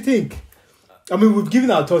 Yeah. What do you think? I mean, we've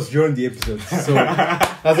given our thoughts during the episode, so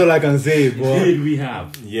that's all I can say. But we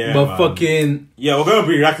have. Yeah, but man. Fucking. Yeah, we're gonna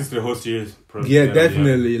be reacting to the whole series. Yeah,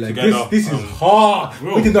 definitely. Like this is hard.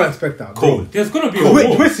 Bro. We did not expect that. Cool. There's gonna be a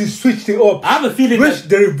war. Twist switched it up. I have a feeling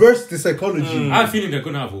they reversed the psychology. I have a feeling they're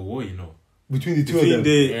gonna have a war. You know, between the two of them.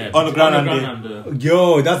 The underground and the.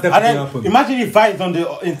 Yo, that's definitely happened. Imagine if Vi is on the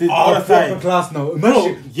other side. Class now.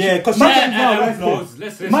 Imagine. Yeah, because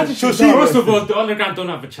let's imagine. First of all, the underground don't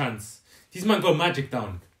have a chance. These man got magic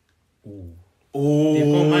down. Oh,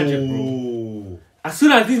 they've got magic, bro. As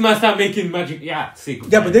soon as these man start making magic, sick.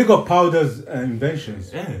 Yeah, but they got Powder's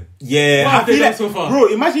inventions. Yeah. What have they done so far?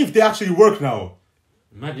 Bro, imagine if they actually work now.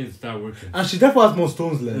 Imagine if they start working. And she definitely has more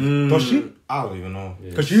stones left. Does she? I don't even know.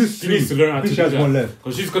 Because she used 3. She needs to learn how to do she has that. one left.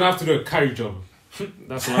 Because she's gonna have to do a carry job.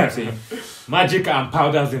 That's what I'm saying. Magic and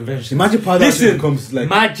Powder's invention. Imagine Powder becomes like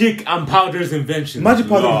Magic and Powder's invention. Imagine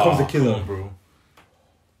Powder becomes a killer, on, bro.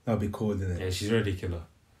 That'd be cool, isn't it? Yeah, she's already a killer.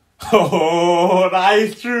 Oh, that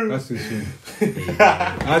is true. That's too soon.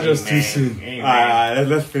 That's just too soon. Alright,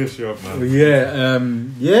 let's finish you up,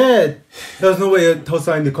 man. Yeah. There's no way your thoughts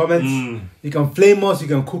are in the comments. You can flame us, you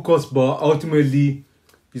can cook us, but ultimately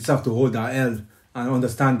you just have to hold that L and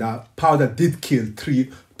understand that Powder did kill 3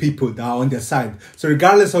 people that are on their side. So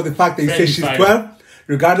regardless of the fact that you say she's 12,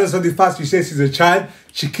 regardless of the fact you say she's a child,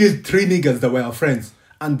 she killed 3 niggas that were her friends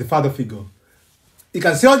and the father figure. You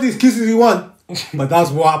can say all the excuses you want, but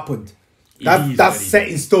that's what happened. That's set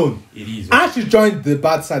in stone. It is. And she joined the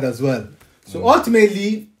bad side as well. So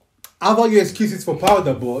ultimately, have all your excuses for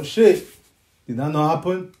Powder, but shit, did that not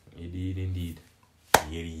happen? It did indeed.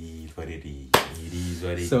 It is what it is. It is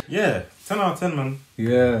what it is. So Yeah, 10 out of 10, man.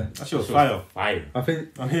 yeah, That shit was fire. Fire. I think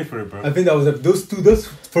I'm here for it, bro. that was those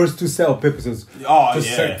first two set of episodes Oh, just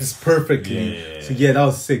yeah. set this perfectly. Yeah. So yeah, that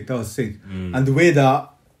was sick. And the way that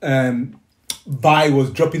Vi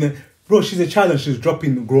was dropping it, bro. She's a child and she's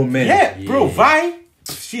dropping grown men. Yeah, bro, Yeah. Vi,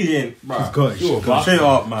 she ain't, bro. She's good. She was She's good. boxing. Straight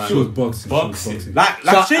up, man. She was boxing. Boxing. She was Like So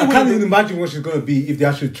I she can't wouldn't- even imagine what she's gonna be if they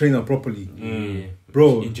actually train her properly, Yeah.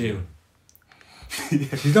 bro. In jail.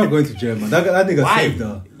 She's not going to jail, man. That nigga Why? saved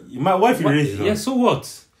her. My wife erased her. Yeah, so what?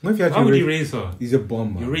 What if you Why actually would you raise- raise her? He's a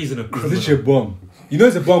bomb, man. You're raising a It's criminal. literally a bomb. You know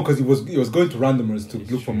it's a bomb because he was going to randomers to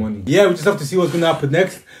look for money. Yeah, we just have to see what's gonna happen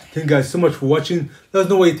next. Thank you guys so much for watching. Let us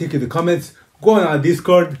know what you think in the comments. Go on our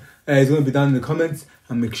Discord. It's gonna be down in the comments.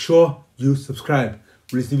 And make sure you subscribe.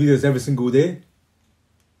 We release new videos every single day.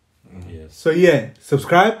 Yes. So yeah,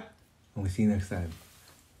 subscribe. And we'll see you next time.